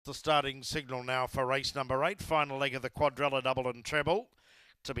The starting signal now for race number 8, final leg of the quadrilla double and treble.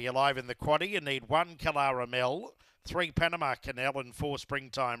 To be alive in the quaddie, you need 1 Kalara Mel, 3 Panama Canal and 4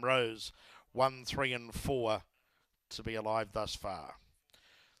 Springtime Rose. 1, 3 and 4 to be alive thus far.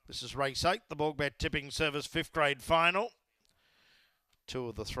 This is race 8, the Borgbet Tipping Service 5th grade final. 2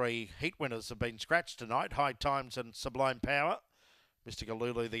 of the 3 heat winners have been scratched tonight, High Times and Sublime Power. Mystical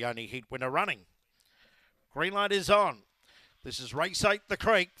Lulu, the only heat winner running. Green light is on. This is race 8, the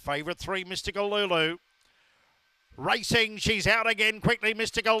Creek. Favourite 3, Mystical Lulu. Racing, she's out again quickly.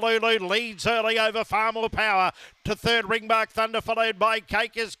 Mystical Lulu leads early over Far More Power. To third, Ringbark Thunder, followed by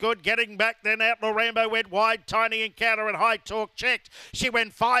Cake is Good. Getting back, then Outlaw Rambo went wide. Tiny Encounter and High Talk checked. She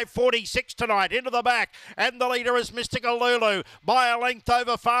went 5.46 tonight into the back. And the leader is Mystical Lulu by a length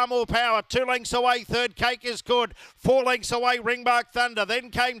over Far More Power. 2 lengths away, third, Cake is Good. 4 lengths away, Ringbark Thunder. Then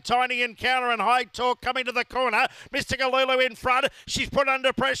came Tiny Encounter and High Talk coming to the corner. Mystical Lulu in front. She's put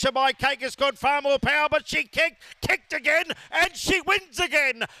under pressure by Cake is Good, Far More Power, but she kicked again, and she wins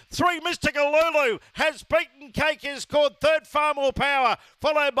again. 3, Mystical Lulu has beaten Cake is Good. Third, Far More Power,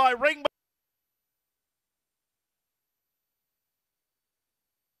 followed by Ringbark.